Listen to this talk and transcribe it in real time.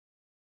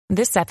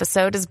This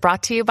episode is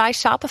brought to you by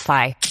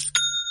Shopify.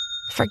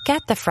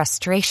 Forget the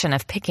frustration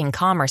of picking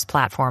commerce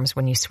platforms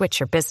when you switch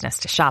your business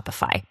to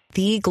Shopify,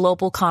 the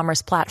global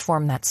commerce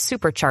platform that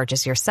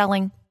supercharges your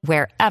selling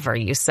wherever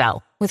you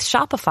sell. With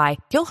Shopify,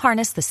 you'll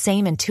harness the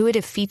same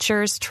intuitive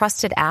features,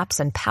 trusted apps,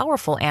 and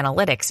powerful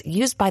analytics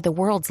used by the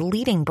world's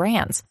leading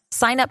brands.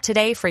 Sign up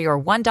today for your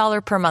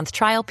 $1 per month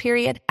trial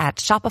period at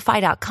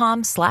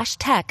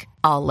shopify.com/tech,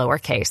 all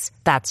lowercase.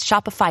 That's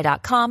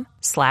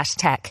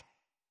shopify.com/tech.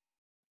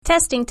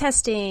 Testing,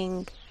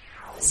 testing.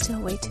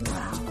 Still way too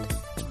loud.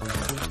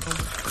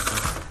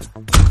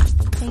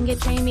 Dang it,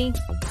 Jamie.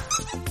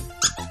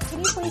 Can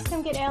you please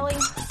come get Ellie?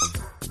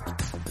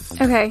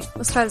 Okay,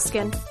 let's try this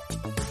again.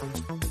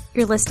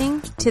 You're listening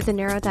to The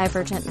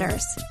Neurodivergent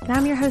Nurse, and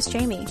I'm your host,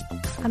 Jamie.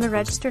 I'm a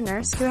registered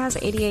nurse who has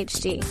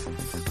ADHD.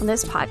 On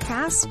this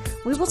podcast,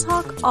 we will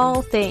talk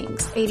all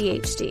things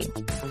ADHD.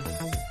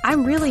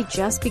 I'm really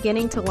just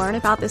beginning to learn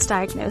about this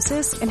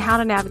diagnosis and how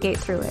to navigate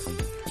through it.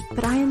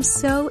 But I am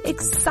so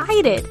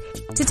excited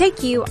to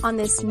take you on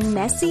this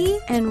messy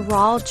and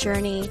raw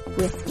journey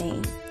with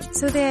me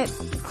so that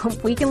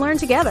we can learn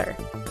together.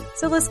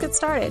 So let's get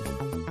started.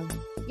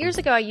 Years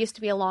ago, I used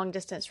to be a long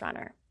distance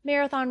runner,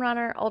 marathon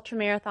runner, ultra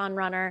marathon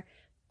runner.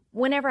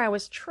 Whenever I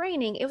was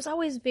training, it was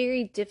always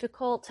very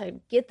difficult to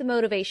get the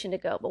motivation to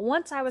go. But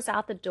once I was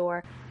out the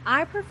door,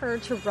 I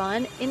preferred to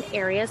run in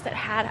areas that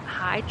had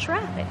high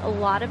traffic, a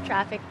lot of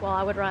traffic while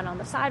I would run on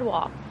the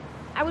sidewalk.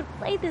 I would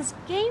play this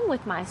game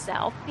with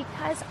myself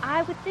because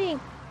I would think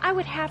I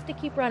would have to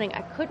keep running.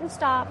 I couldn't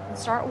stop and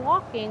start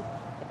walking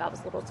if I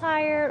was a little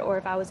tired or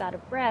if I was out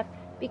of breath,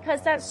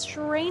 because that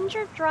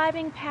stranger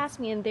driving past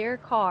me in their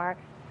car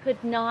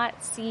could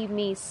not see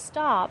me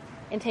stop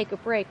and take a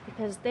break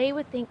because they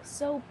would think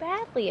so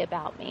badly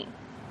about me.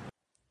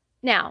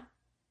 Now,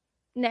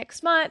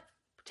 next month,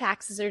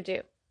 taxes are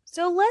due.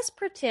 So let's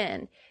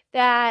pretend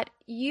that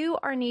you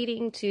are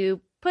needing to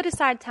put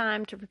aside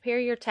time to prepare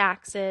your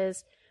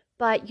taxes,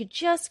 but you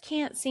just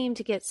can't seem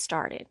to get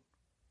started.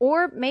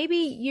 Or maybe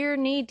you're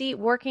knee-deep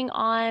working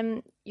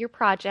on your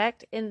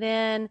project and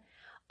then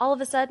all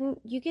of a sudden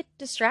you get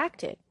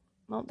distracted.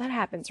 Well, that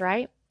happens,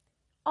 right?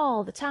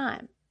 All the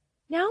time.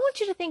 Now I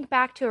want you to think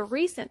back to a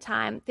recent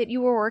time that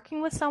you were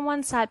working with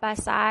someone side by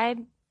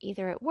side,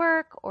 either at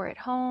work or at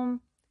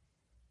home.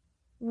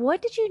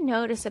 What did you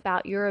notice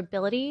about your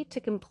ability to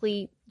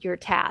complete your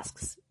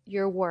tasks,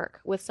 your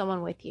work with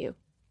someone with you?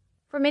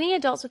 For many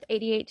adults with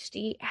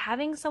ADHD,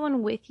 having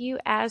someone with you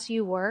as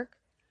you work,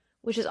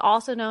 which is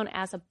also known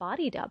as a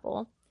body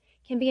double,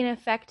 can be an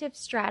effective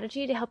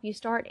strategy to help you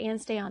start and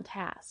stay on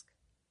task.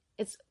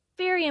 It's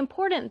very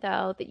important,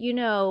 though, that you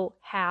know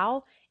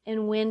how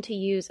and when to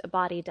use a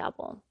body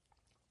double.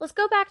 Let's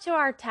go back to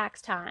our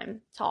tax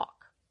time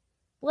talk.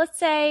 Let's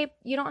say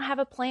you don't have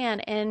a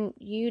plan and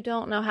you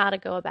don't know how to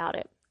go about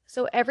it.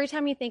 So every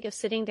time you think of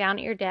sitting down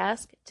at your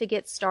desk to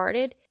get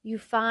started, you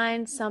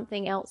find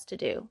something else to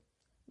do,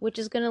 which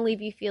is going to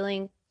leave you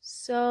feeling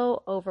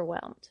so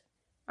overwhelmed.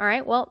 All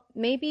right, well,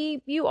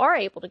 maybe you are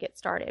able to get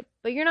started,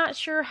 but you're not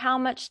sure how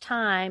much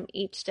time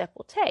each step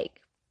will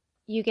take.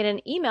 You get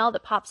an email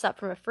that pops up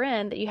from a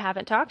friend that you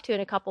haven't talked to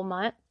in a couple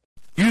months.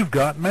 You've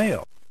got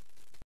mail.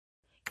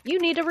 You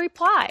need to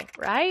reply,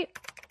 right?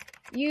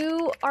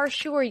 You are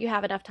sure you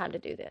have enough time to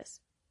do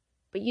this,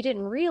 but you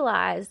didn't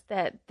realize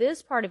that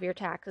this part of your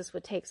taxes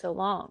would take so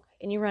long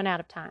and you run out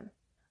of time.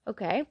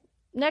 Okay,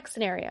 next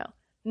scenario.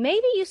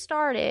 Maybe you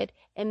started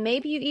and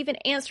maybe you even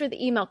answered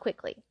the email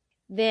quickly.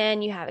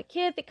 Then you have a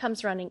kid that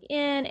comes running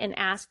in and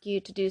asks you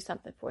to do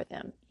something for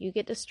them. You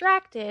get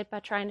distracted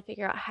by trying to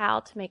figure out how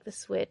to make the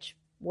switch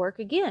work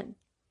again.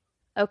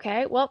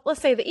 Okay, well,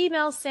 let's say the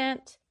email's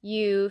sent,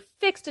 you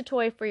fixed a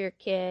toy for your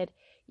kid,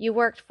 you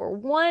worked for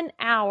 1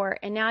 hour,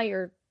 and now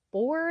you're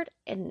bored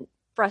and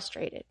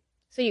frustrated.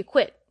 So you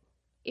quit,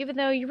 even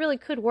though you really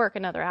could work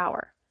another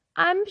hour.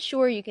 I'm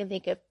sure you can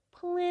think of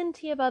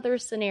plenty of other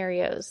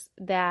scenarios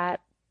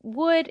that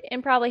would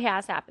and probably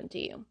has happened to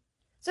you.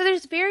 So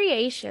there's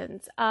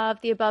variations of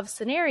the above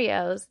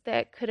scenarios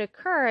that could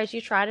occur as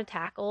you try to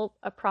tackle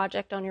a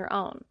project on your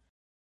own,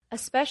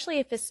 especially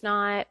if it's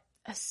not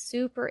a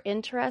super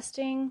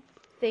interesting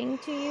thing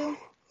to you.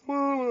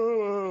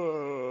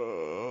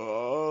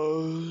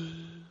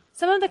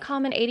 Some of the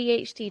common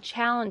ADHD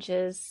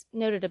challenges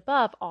noted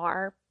above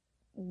are: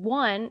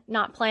 1,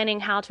 not planning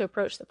how to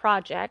approach the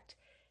project,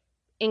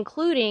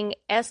 including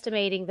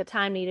estimating the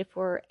time needed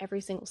for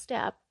every single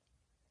step.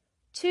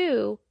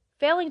 2,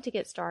 failing to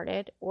get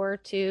started or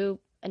to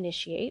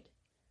initiate.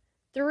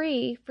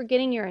 3,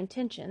 forgetting your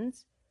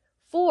intentions.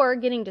 4,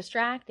 getting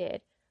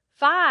distracted.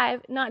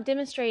 5, not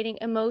demonstrating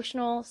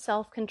emotional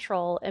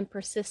self-control and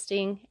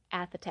persisting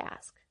at the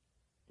task.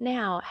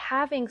 Now,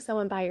 having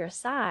someone by your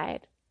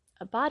side,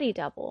 a body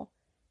double,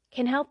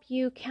 can help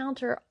you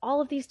counter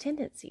all of these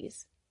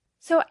tendencies.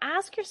 So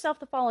ask yourself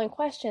the following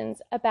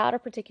questions about a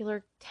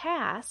particular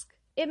task.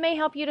 It may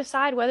help you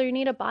decide whether you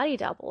need a body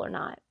double or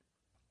not.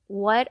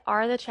 What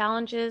are the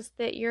challenges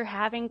that you're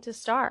having to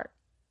start?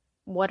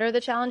 What are the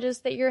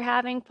challenges that you're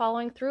having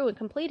following through and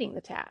completing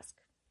the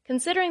task?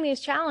 Considering these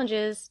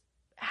challenges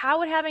how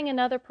would having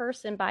another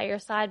person by your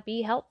side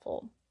be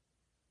helpful?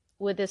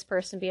 Would this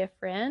person be a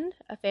friend,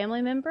 a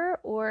family member,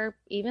 or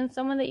even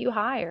someone that you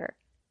hire?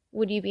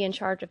 Would you be in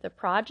charge of the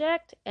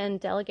project and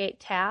delegate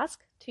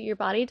tasks to your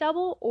body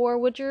double, or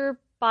would your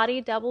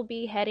body double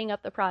be heading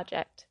up the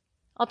project?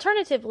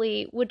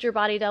 Alternatively, would your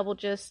body double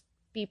just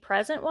be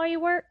present while you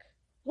work?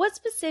 What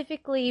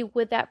specifically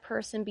would that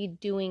person be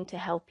doing to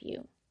help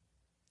you?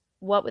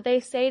 What would they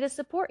say to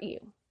support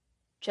you?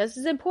 Just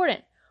as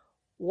important,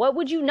 what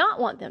would you not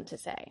want them to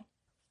say?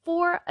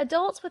 For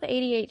adults with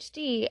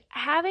ADHD,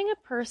 having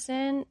a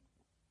person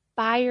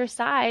by your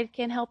side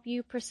can help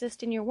you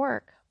persist in your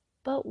work.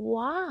 But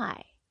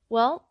why?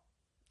 Well,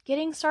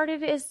 getting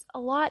started is a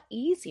lot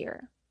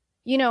easier.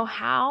 You know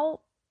how?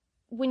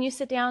 When you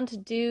sit down to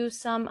do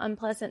some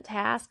unpleasant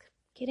task,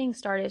 getting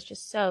started is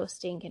just so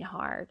stinking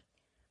hard.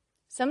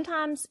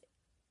 Sometimes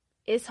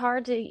it's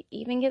hard to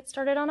even get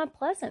started on a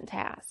pleasant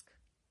task.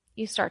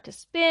 You start to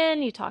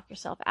spin, you talk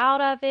yourself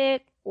out of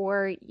it,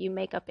 or you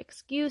make up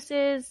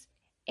excuses.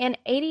 And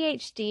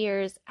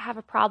ADHDers have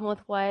a problem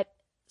with what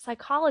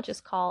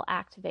psychologists call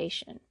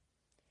activation.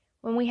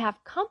 When we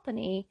have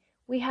company,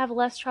 we have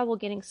less trouble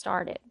getting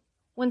started.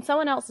 When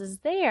someone else is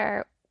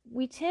there,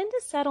 we tend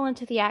to settle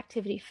into the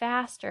activity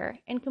faster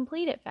and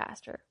complete it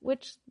faster,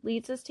 which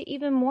leads us to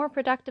even more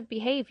productive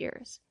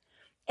behaviors.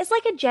 It's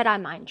like a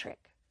Jedi mind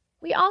trick.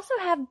 We also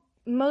have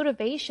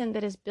motivation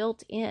that is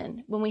built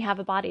in when we have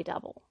a body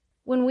double.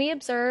 When we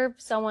observe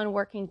someone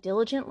working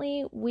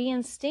diligently, we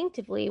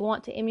instinctively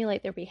want to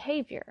emulate their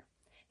behavior.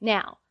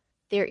 Now,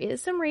 there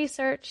is some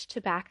research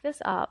to back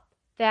this up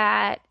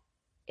that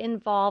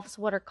involves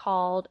what are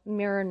called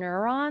mirror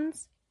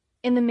neurons.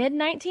 In the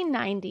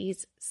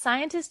mid-1990s,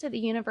 scientists at the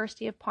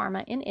University of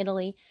Parma in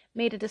Italy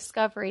made a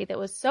discovery that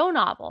was so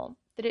novel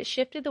that it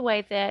shifted the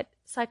way that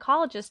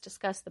psychologists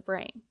discuss the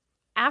brain.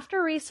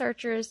 After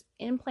researchers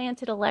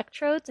implanted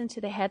electrodes into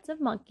the heads of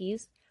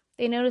monkeys,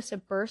 they noticed a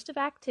burst of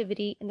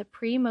activity in the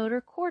premotor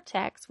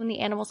cortex when the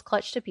animals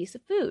clutched a piece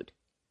of food.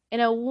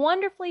 In a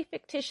wonderfully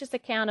fictitious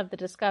account of the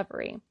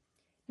discovery,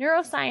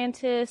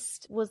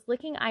 neuroscientist was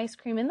licking ice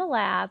cream in the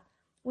lab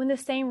when the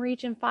same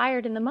region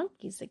fired in the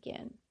monkeys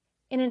again.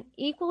 In an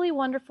equally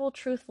wonderful,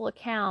 truthful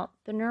account,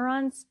 the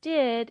neurons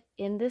did,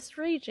 in this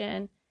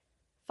region,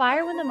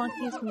 fire when the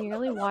monkeys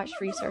merely watched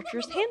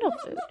researchers handle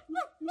food.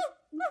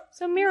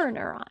 So mirror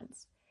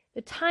neurons,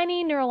 the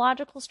tiny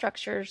neurological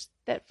structures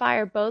that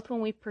fire both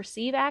when we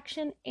perceive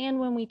action and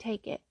when we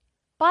take it.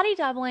 Body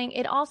doubling,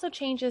 it also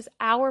changes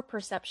our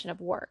perception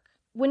of work.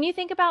 When you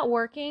think about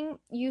working,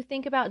 you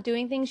think about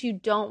doing things you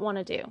don't want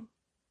to do.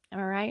 Am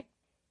I right?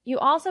 You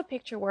also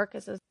picture work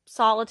as a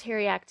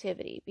solitary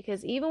activity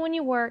because even when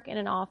you work in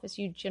an office,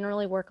 you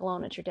generally work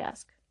alone at your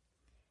desk.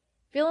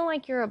 Feeling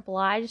like you're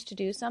obliged to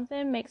do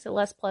something makes it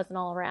less pleasant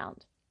all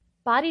around.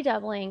 Body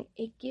doubling,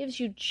 it gives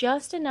you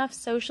just enough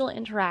social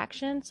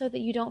interaction so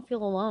that you don't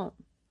feel alone.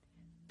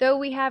 Though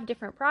we have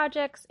different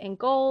projects and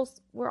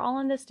goals, we're all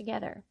in this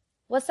together.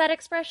 What's that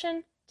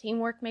expression?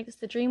 Teamwork makes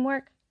the dream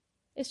work?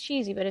 It's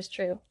cheesy, but it's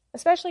true,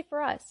 especially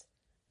for us.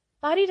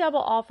 Body double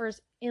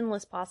offers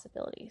endless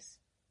possibilities.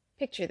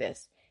 Picture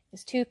this.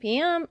 It's 2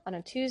 p.m. on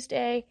a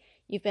Tuesday.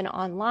 You've been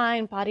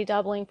online body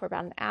doubling for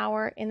about an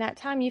hour. In that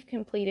time, you've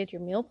completed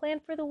your meal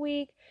plan for the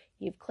week.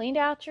 You've cleaned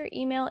out your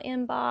email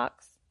inbox.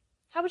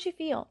 How would you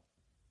feel?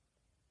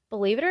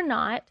 Believe it or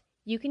not,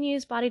 you can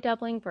use body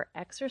doubling for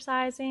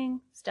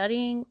exercising,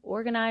 studying,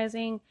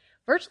 organizing,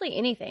 virtually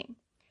anything.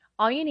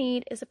 All you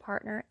need is a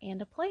partner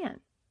and a plan.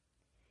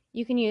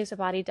 You can use a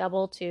body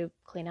double to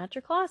clean out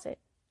your closet,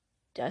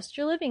 dust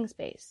your living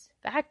space,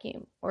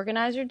 vacuum,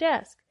 organize your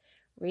desk,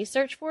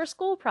 research for a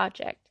school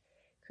project,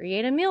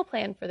 create a meal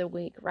plan for the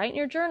week, write in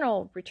your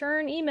journal,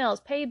 return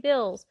emails, pay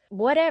bills,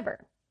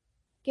 whatever.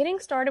 Getting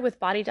started with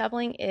body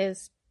doubling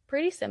is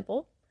pretty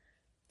simple.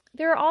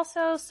 There are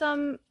also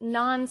some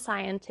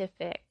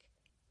non-scientific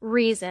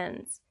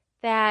reasons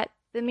that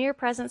the mere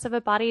presence of a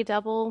body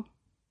double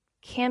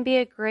can be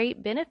a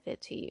great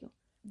benefit to you.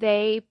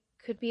 They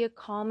could be a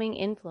calming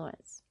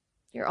influence.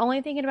 You're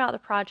only thinking about the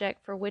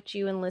project for which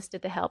you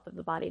enlisted the help of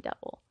the body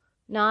double,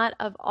 not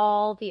of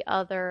all the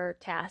other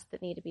tasks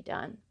that need to be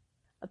done.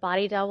 A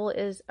body double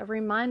is a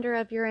reminder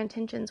of your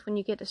intentions when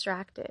you get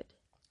distracted.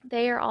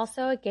 They are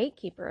also a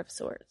gatekeeper of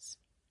sorts.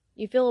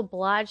 You feel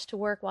obliged to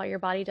work while your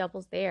body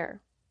double's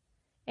there.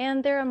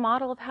 And they're a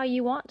model of how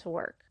you want to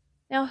work.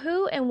 Now,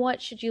 who and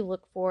what should you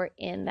look for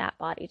in that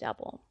body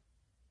double?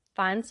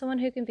 Find someone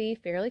who can be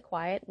fairly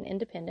quiet and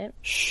independent.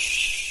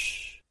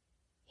 Shh.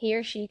 He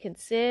or she can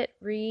sit,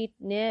 read,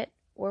 knit,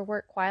 or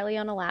work quietly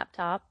on a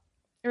laptop.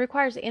 It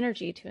requires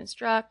energy to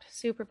instruct,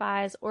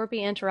 supervise, or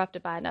be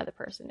interrupted by another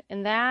person.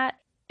 And that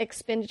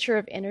expenditure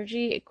of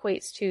energy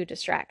equates to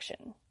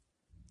distraction.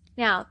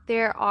 Now,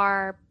 there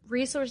are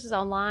resources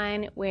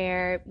online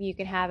where you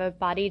can have a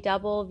body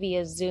double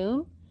via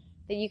Zoom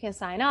that you can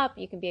sign up,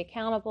 you can be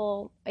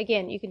accountable.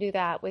 Again, you can do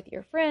that with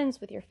your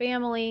friends, with your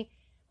family.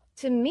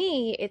 To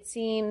me, it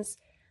seems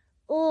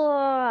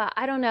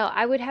I don't know.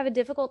 I would have a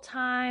difficult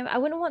time. I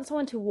wouldn't want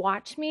someone to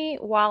watch me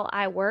while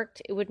I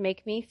worked. It would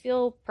make me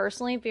feel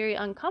personally very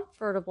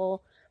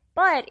uncomfortable.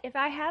 But if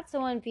I had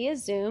someone via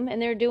Zoom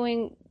and they're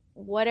doing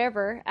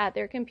whatever at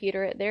their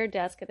computer, at their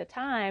desk at the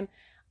time,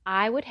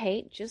 I would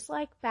hate, just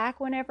like back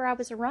whenever I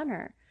was a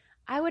runner,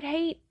 I would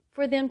hate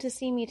for them to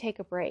see me take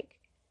a break.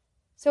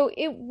 So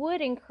it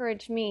would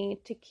encourage me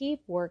to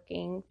keep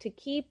working, to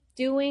keep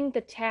doing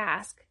the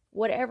task,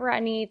 whatever I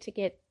need to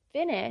get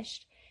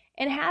finished,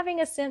 and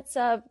having a sense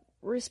of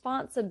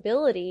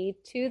responsibility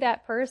to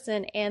that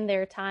person and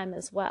their time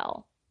as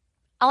well.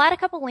 I'll add a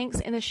couple links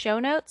in the show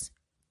notes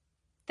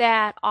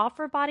that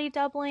offer body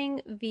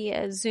doubling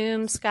via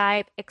Zoom,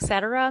 Skype,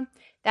 etc.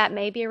 That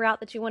may be a route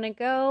that you want to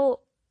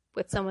go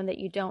with someone that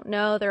you don't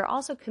know. There are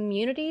also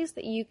communities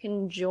that you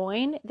can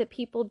join that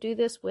people do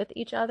this with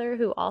each other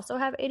who also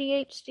have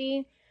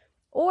ADHD,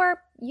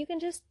 or you can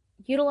just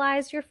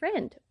utilize your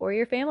friend or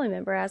your family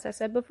member, as I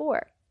said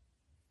before.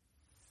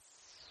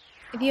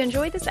 If you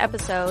enjoyed this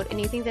episode and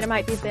you think that it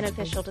might be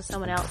beneficial to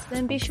someone else,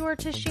 then be sure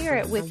to share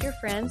it with your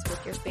friends,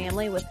 with your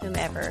family, with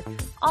whomever.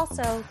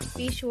 Also,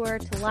 be sure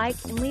to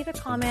like and leave a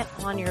comment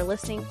on your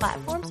listening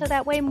platform so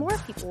that way more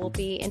people will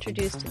be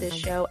introduced to this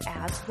show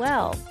as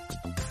well.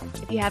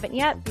 If you haven't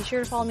yet, be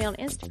sure to follow me on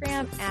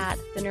Instagram at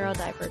The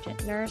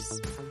Neurodivergent Nurse.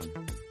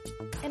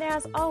 And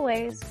as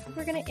always,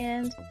 we're going to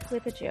end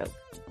with a joke.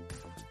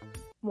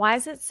 Why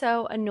is it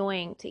so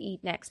annoying to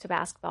eat next to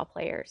basketball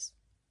players?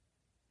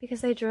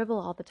 Because they dribble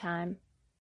all the time.